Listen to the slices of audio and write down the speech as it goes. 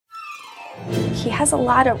He has a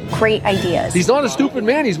lot of great ideas. He's not a stupid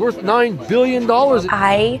man. He's worth $9 billion.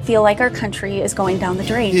 I feel like our country is going down the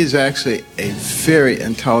drain. He's actually a very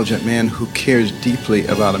intelligent man who cares deeply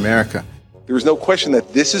about America. There is no question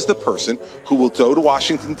that this is the person who will go to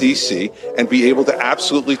Washington, D.C. and be able to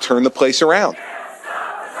absolutely turn the place around.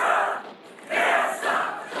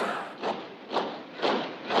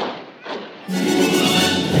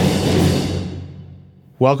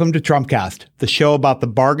 Welcome to Trumpcast, the show about the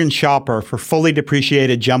bargain shopper for fully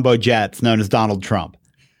depreciated jumbo jets known as Donald Trump.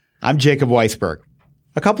 I'm Jacob Weisberg.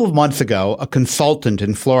 A couple of months ago, a consultant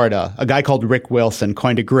in Florida, a guy called Rick Wilson,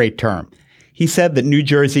 coined a great term. He said that New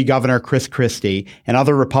Jersey Governor Chris Christie and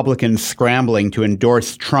other Republicans scrambling to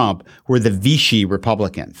endorse Trump were the Vichy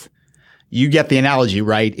Republicans. You get the analogy,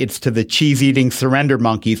 right? It's to the cheese-eating surrender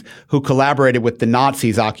monkeys who collaborated with the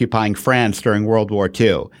Nazis occupying France during World War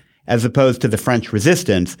II, as opposed to the French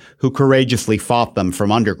resistance who courageously fought them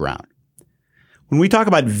from underground. When we talk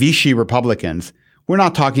about Vichy Republicans, we're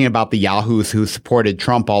not talking about the yahoos who supported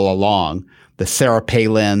Trump all along, the Sarah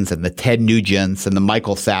Palins and the Ted Nugents and the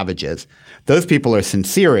Michael Savages. Those people are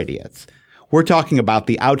sincere idiots. We're talking about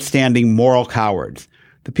the outstanding moral cowards,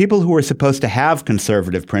 the people who are supposed to have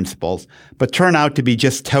conservative principles, but turn out to be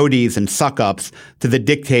just toadies and suck-ups to the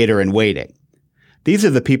dictator in waiting. These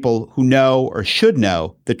are the people who know or should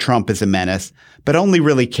know that Trump is a menace, but only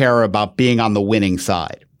really care about being on the winning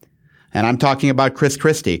side. And I'm talking about Chris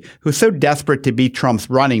Christie, who's so desperate to be Trump's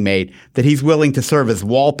running mate that he's willing to serve as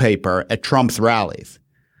wallpaper at Trump's rallies.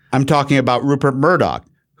 I'm talking about Rupert Murdoch,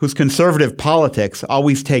 whose conservative politics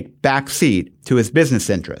always take backseat to his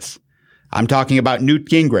business interests. I'm talking about Newt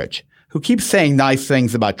Gingrich, who keeps saying nice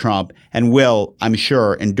things about Trump and will, I'm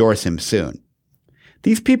sure, endorse him soon.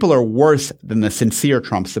 These people are worse than the sincere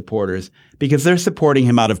Trump supporters because they're supporting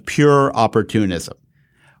him out of pure opportunism.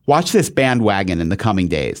 Watch this bandwagon in the coming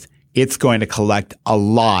days. It's going to collect a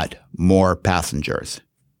lot more passengers.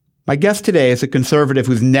 My guest today is a conservative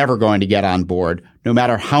who's never going to get on board, no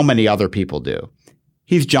matter how many other people do.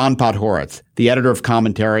 He's John Podhoretz, the editor of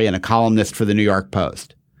commentary and a columnist for the New York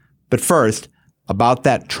Post. But first, about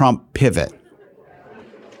that Trump pivot.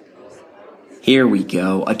 Here we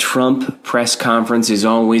go. A Trump press conference is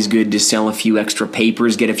always good to sell a few extra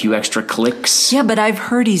papers, get a few extra clicks. Yeah, but I've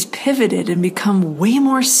heard he's pivoted and become way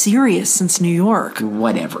more serious since New York.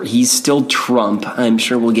 Whatever. He's still Trump. I'm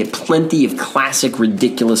sure we'll get plenty of classic,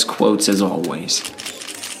 ridiculous quotes as always.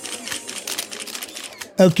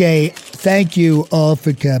 Okay, thank you all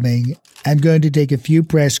for coming. I'm going to take a few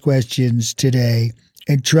press questions today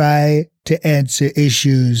and try to answer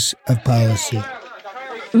issues of policy.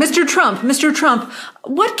 Mr. Trump,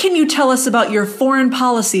 what can you tell us about your foreign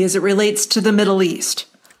policy as it relates to the Middle East?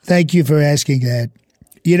 Thank you for asking that.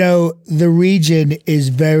 You know, the region is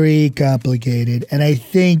very complicated, and I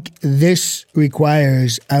think this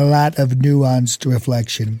requires a lot of nuanced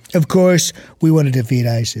reflection. Of course, we want to defeat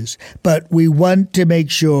ISIS, but we want to make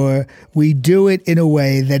sure we do it in a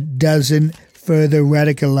way that doesn't further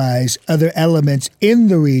radicalize other elements in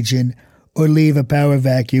the region or leave a power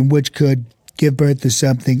vacuum, which could give birth to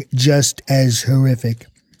something just as horrific.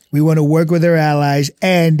 We want to work with our allies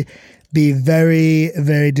and be very,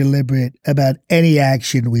 very deliberate about any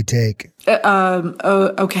action we take.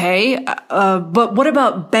 Okay. But what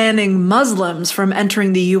about banning Muslims from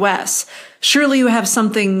entering the U.S.? Surely you have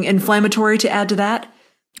something inflammatory to add to that?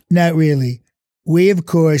 Not really. We, of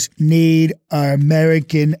course, need our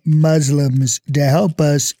American Muslims to help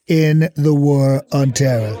us in the war on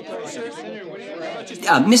terror.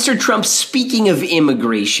 Mr. Trump, speaking of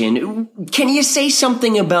immigration, can you say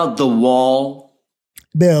something about the wall?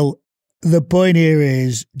 Bill, the point here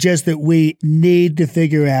is just that we need to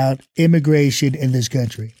figure out immigration in this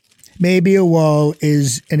country. Maybe a wall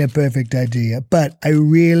is an imperfect idea, but I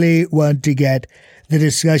really want to get the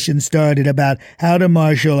discussion started about how to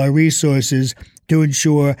marshal our resources to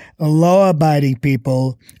ensure law-abiding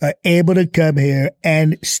people are able to come here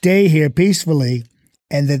and stay here peacefully,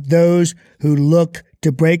 and that those who look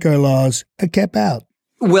to break our laws are kept out.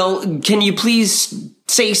 Well, can you please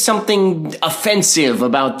say something offensive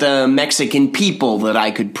about the Mexican people that I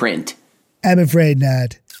could print? I'm afraid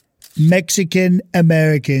not. Mexican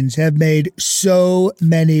Americans have made so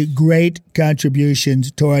many great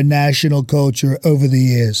contributions to our national culture over the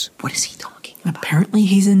years. What is he talking about? Apparently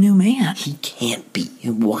he's a new man. He can't be.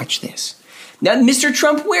 Watch this. Now, Mr.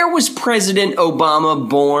 Trump, where was President Obama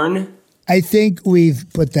born? I think we've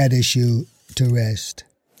put that issue to rest.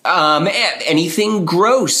 Anything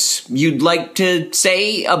gross you'd like to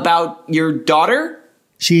say about your daughter?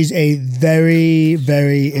 She's a very,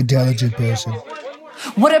 very intelligent person.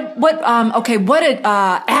 What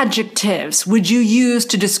adjectives would you use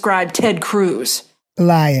to describe Ted Cruz?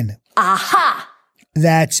 Lion. Aha!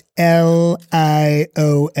 That's Lion.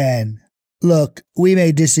 Look, we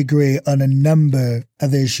may disagree on a number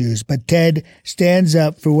of issues, but Ted stands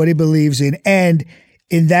up for what he believes in, and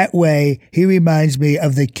in that way, he reminds me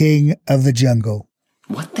of the king of the jungle.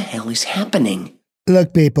 What the hell is happening?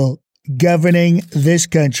 Look, people, governing this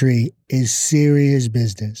country is serious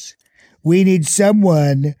business. We need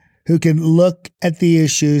someone who can look at the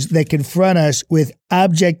issues that confront us with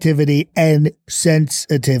objectivity and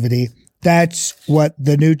sensitivity. That's what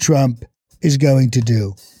the new Trump is going to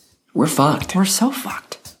do. We're fucked. We're so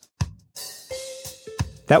fucked.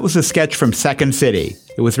 That was a sketch from Second City.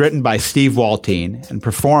 It was written by Steve Waltine and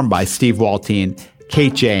performed by Steve Waltine,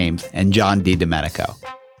 Kate James, and John DiDomenico.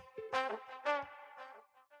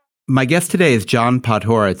 My guest today is John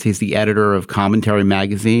Podhoretz. He's the editor of Commentary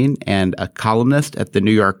Magazine and a columnist at the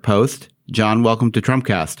New York Post. John, welcome to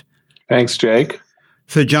Trumpcast. Thanks, Jake.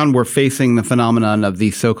 So, John, we're facing the phenomenon of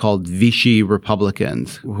these so-called Vichy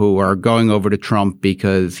Republicans who are going over to Trump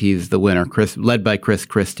because he's the winner, led by Chris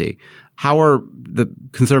Christie. How are the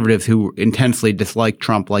conservatives who intensely dislike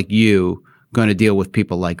Trump like you going to deal with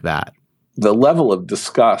people like that? The level of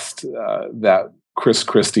disgust that Chris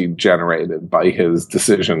Christie generated by his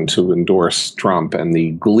decision to endorse Trump and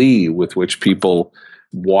the glee with which people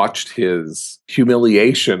watched his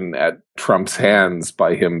humiliation at Trump's hands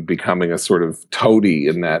by him becoming a sort of toady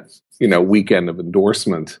in that, weekend of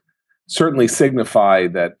endorsement certainly signify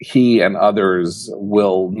that he and others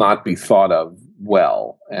will not be thought of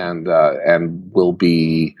well and will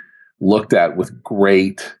be looked at with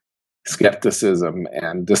great skepticism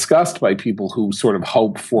and disgust by people who sort of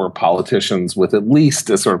hope for politicians with at least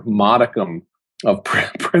a sort of modicum of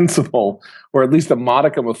principle, or at least a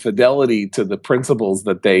modicum of fidelity to the principles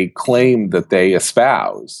that they claim that they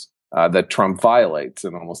espouse, that Trump violates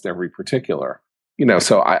in almost every particular.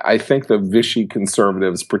 So I think the Vichy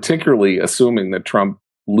conservatives, particularly assuming that Trump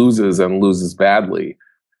loses and loses badly,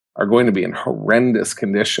 are going to be in horrendous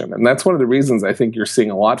condition. And that's one of the reasons I think you're seeing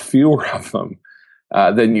a lot fewer of them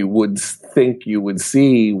than you would think you would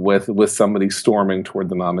see with somebody storming toward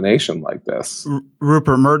the nomination like this.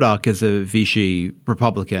 Rupert Murdoch is a Vichy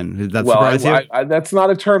Republican. Does that surprise you? That's not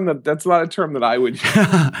a term that I would use.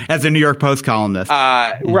 As a New York Post columnist.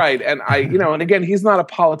 Right. And and again, he's not a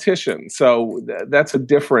politician. So that's a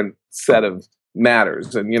different set of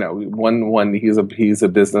matters. And one he's a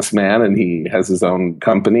businessman and he has his own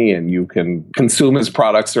company, and you can consume his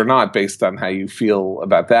products or not based on how you feel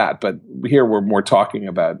about that. But here we're more talking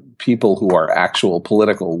about people who are actual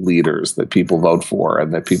political leaders that people vote for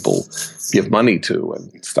and that people give money to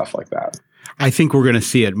and stuff like that. I think we're going to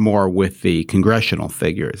see it more with the congressional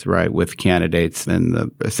figures, right? With candidates in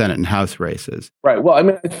the Senate and House races. Right. Well,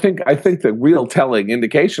 I think the real telling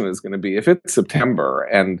indication is going to be if it's September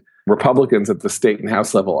and Republicans at the state and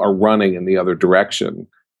House level are running in the other direction,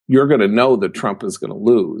 you're going to know that Trump is going to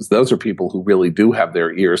lose. Those are people who really do have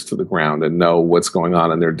their ears to the ground and know what's going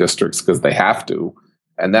on in their districts because they have to.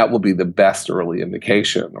 And that will be the best early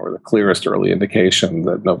indication, or the clearest early indication,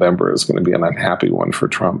 that November is going to be an unhappy one for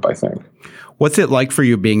Trump, I think. What's it like for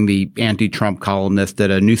you being the anti-Trump columnist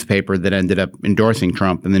at a newspaper that ended up endorsing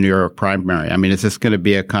Trump in the New York primary? I mean, is this going to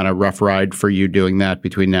be a kind of rough ride for you doing that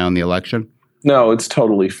between now and the election? No, it's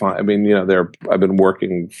totally fine. I mean, I've been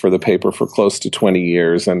working for the paper for close to 20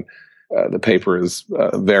 years, and the paper is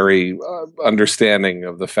very understanding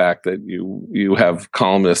of the fact that you have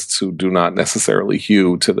columnists who do not necessarily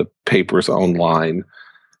hew to the paper's own line.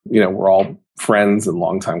 We're all friends and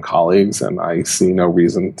longtime colleagues, and I see no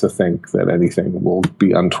reason to think that anything will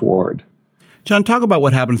be untoward. John, talk about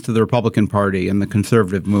what happens to the Republican Party and the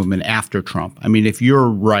conservative movement after Trump. I mean, if you're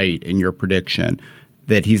right in your prediction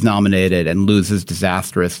that he's nominated and loses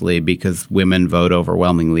disastrously because women vote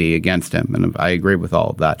overwhelmingly against him, and I agree with all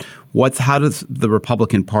of that, how does the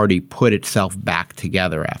Republican Party put itself back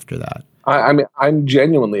together after that? I mean, I'm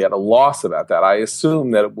genuinely at a loss about that. I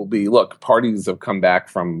assume that it will be, look, parties have come back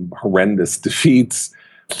from horrendous defeats.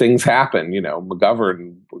 Things happen.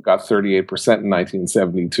 McGovern got 38% in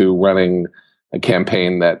 1972, running a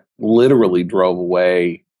campaign that literally drove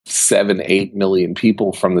away 7-8 million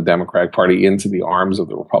people from the Democratic Party into the arms of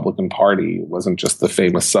the Republican Party. It wasn't just the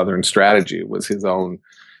famous Southern strategy. It was his own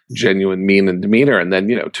genuine mean and demeanor. And then,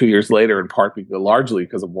 2 years later, in part largely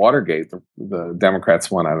because of Watergate, the Democrats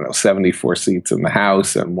won, 74 seats in the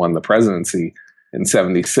House and won the presidency in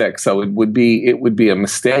 76. So it would be a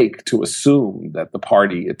mistake to assume that the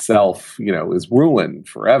party itself, is ruined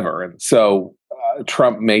forever. And so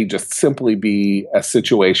Trump may just simply be a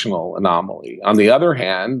situational anomaly. On the other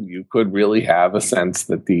hand, you could really have a sense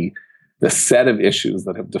that the set of issues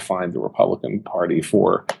that have defined the Republican Party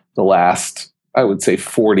for the last, I would say,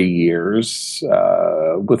 40 years,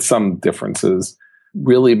 with some differences,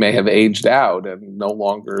 really may have aged out and no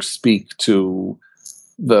longer speak to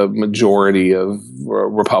the majority of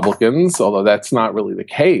Republicans, although that's not really the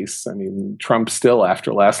case. I mean, Trump still,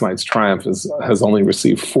 after last night's triumph, has only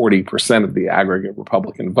received 40% of the aggregate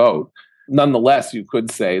Republican vote. Nonetheless, you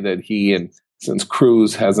could say that since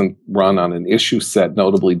Cruz hasn't run on an issue set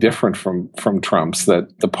notably different from Trump's,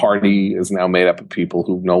 that the party is now made up of people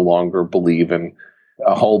who no longer believe in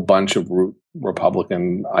a whole bunch of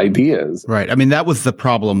Republican ideas. Right. I mean, that was the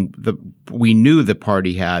problem that we knew the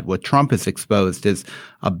party had. What Trump has exposed is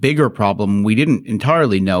a bigger problem we didn't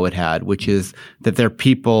entirely know it had, which is that there are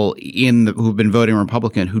people who've been voting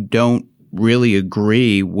Republican who don't really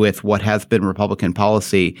agree with what has been Republican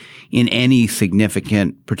policy in any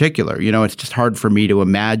significant particular. You know, it's just hard for me to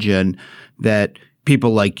imagine that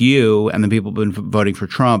people like you and the people who've been voting for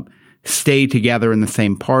Trump stay together in the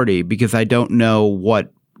same party, because I don't know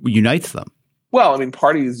what unites them. Well, I mean,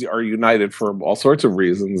 parties are united for all sorts of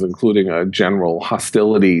reasons, including a general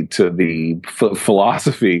hostility to the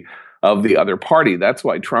philosophy of the other party. That's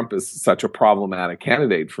why Trump is such a problematic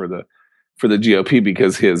candidate for the GOP,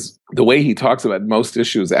 because the way he talks about most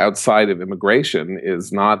issues outside of immigration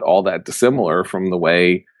is not all that dissimilar from the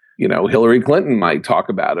way, you know, Hillary Clinton might talk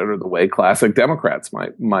about it, or the way classic Democrats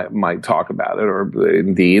might talk about it, or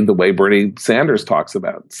indeed the way Bernie Sanders talks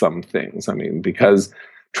about some things. I mean, because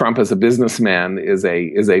Trump as a businessman is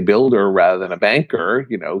a builder rather than a banker,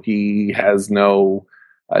 you know, he has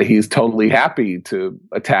he's totally happy to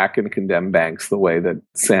attack and condemn banks the way that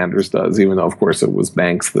Sanders does, even though, of course, it was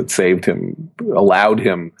banks that saved him, allowed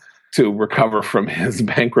him to recover from his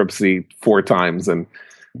bankruptcy 4 times and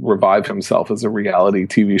revive himself as a reality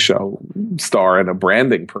TV show star and a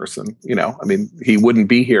branding person. You know, I mean, he wouldn't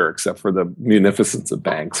be here except for the munificence of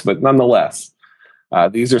banks. But nonetheless,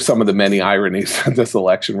 these are some of the many ironies that this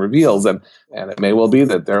election reveals. And it may well be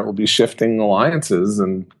that there will be shifting alliances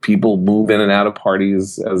and people move in and out of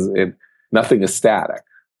parties nothing is static,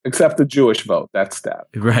 except the Jewish vote. That's static.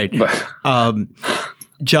 Right. But,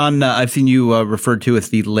 John, I've seen you referred to as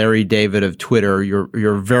the Larry David of Twitter.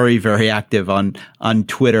 You're very, very active on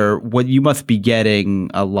Twitter. You must be getting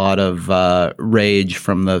a lot of rage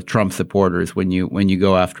from the Trump supporters when you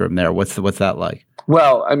go after him there. What's that like?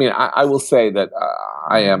 Well, I mean, I will say that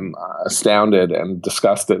I am astounded and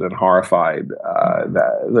disgusted and horrified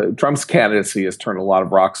that Trump's candidacy has turned a lot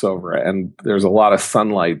of rocks over, and there's a lot of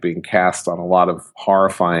sunlight being cast on a lot of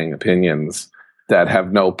horrifying opinions that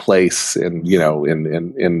have no place in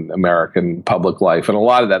American public life. And a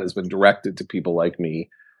lot of that has been directed to people like me.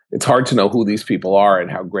 It's hard to know who these people are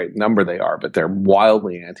and how great number they are, but they're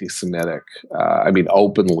wildly anti-Semitic.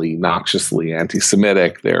 Openly, noxiously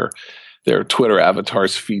anti-Semitic. Their Twitter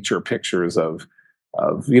avatars feature pictures of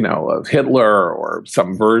Hitler, or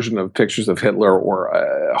some version of pictures of Hitler, or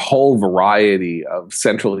a whole variety of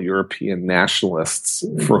Central European nationalists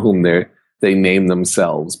for whom they name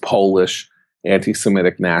themselves Polish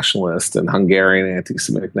anti-Semitic nationalists and Hungarian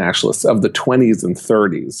anti-Semitic nationalists of the 20s and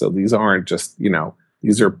 30s. So these aren't just,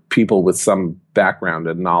 these are people with some background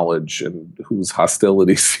and knowledge and whose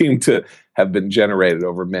hostilities seem to have been generated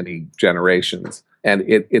over many generations. And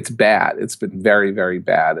it's bad. It's been very, very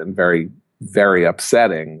bad and very, very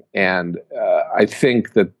upsetting. And I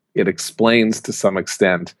think that it explains to some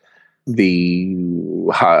extent the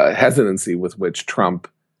hesitancy with which Trump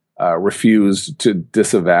refused to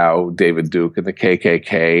disavow David Duke and the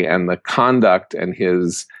KKK, and the conduct and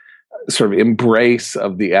his sort of embrace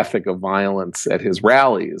of the ethic of violence at his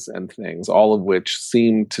rallies and things, all of which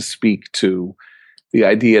seem to speak to the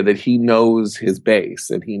idea that he knows his base,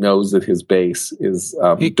 and he knows that his base is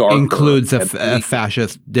darker. Includes a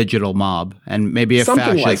fascist digital mob and maybe a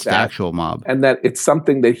fascist actual mob. And that it's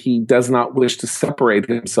something that he does not wish to separate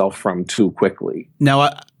himself from too quickly.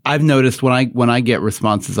 Now, I've noticed when I get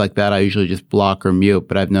responses like that, I usually just block or mute,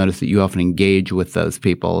 but I've noticed that you often engage with those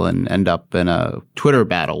people and end up in a Twitter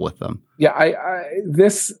battle with them. Yeah,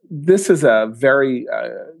 this is a very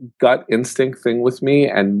gut instinct thing with me,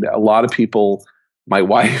 and a lot of people, my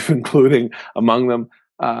wife including among them,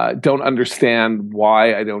 don't understand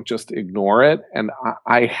why I don't just ignore it. And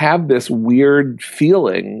I have this weird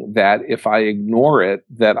feeling that if I ignore it,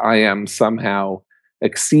 that I am somehow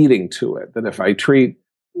acceding to it. That if I treat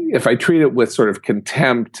it with sort of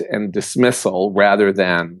contempt and dismissal rather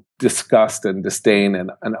than disgust and disdain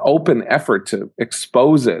and an open effort to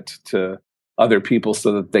expose it to other people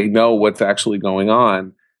so that they know what's actually going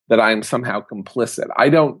on, that I am somehow complicit.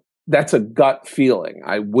 That's a gut feeling.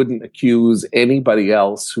 I wouldn't accuse anybody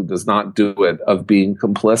else who does not do it of being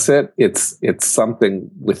complicit. It's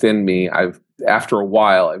something within me. After a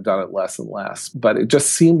while, I've done it less and less, but it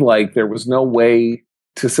just seemed like there was no way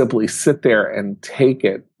to simply sit there and take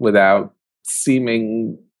it without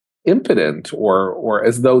seeming impotent or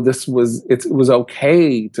as though it was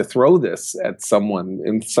okay to throw this at someone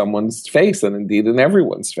in someone's face, and indeed in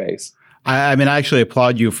everyone's face. I mean, I actually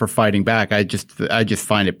applaud you for fighting back. I just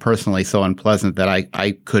find it personally so unpleasant that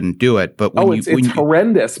I couldn't do it. But it's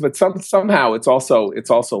horrendous. But somehow it's also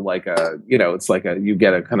like you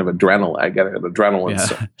get a kind of adrenaline. I get an adrenaline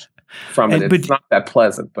surge from it. It's not that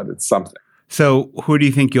pleasant, but it's something. So who do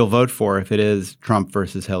you think you'll vote for if it is Trump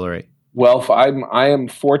versus Hillary? Well, I am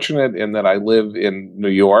fortunate in that I live in New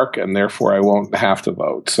York, and therefore I won't have to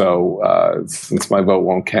vote. So since my vote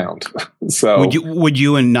won't count, so would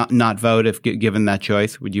you not vote if given that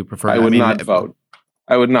choice? Would you prefer? I would not vote.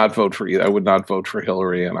 I would not vote for either. I would not vote for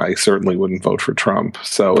Hillary, and I certainly wouldn't vote for Trump.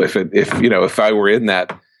 So if I were in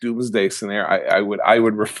that doomsday scenario, I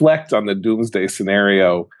would reflect on the doomsday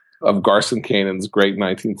scenario of Garson Kanan's great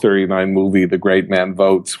 1939 movie, The Great Man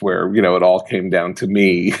Votes, where, it all came down to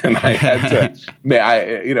me. And I had to,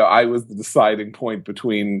 I was the deciding point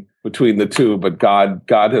between the two, but God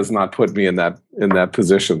has not put me in that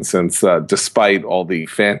position since, despite all the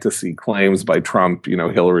fantasy claims by Trump,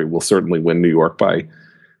 Hillary will certainly win New York by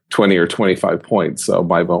 20 or 25 points. So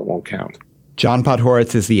my vote won't count. John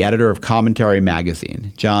Podhoretz is the editor of Commentary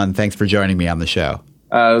Magazine. John, thanks for joining me on the show.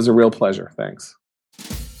 It was a real pleasure. Thanks.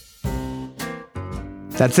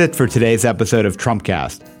 That's it for today's episode of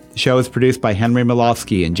Trumpcast. The show is produced by Henry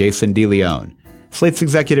Milofsky and Jason DeLeon. Slate's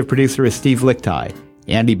executive producer is Steve Lichtai.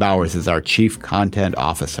 Andy Bowers is our chief content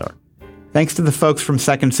officer. Thanks to the folks from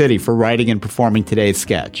Second City for writing and performing today's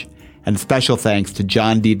sketch. And special thanks to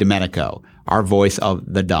John D. Domenico, our voice of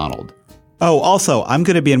the Donald. Oh, also, I'm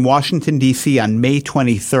going to be in Washington, D.C. on May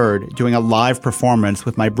 23rd doing a live performance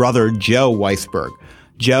with my brother, Joe Weisberg.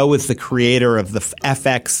 Joe is the creator of the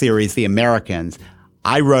FX series, The Americans.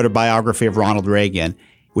 I wrote a biography of Ronald Reagan,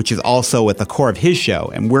 which is also at the core of his show.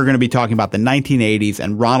 And we're going to be talking about the 1980s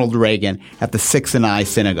and Ronald Reagan at the Six and I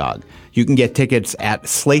Synagogue. You can get tickets at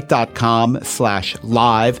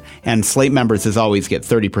slate.com/live, and Slate members, as always, get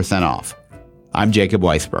 30% off. I'm Jacob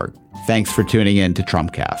Weisberg. Thanks for tuning in to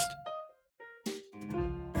Trumpcast.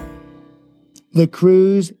 The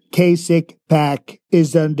Cruz Kasich PAC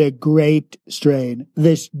is under great strain.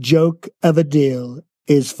 This joke of a deal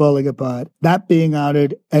is falling apart, not being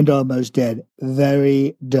honored, and almost dead.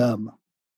 Very dumb.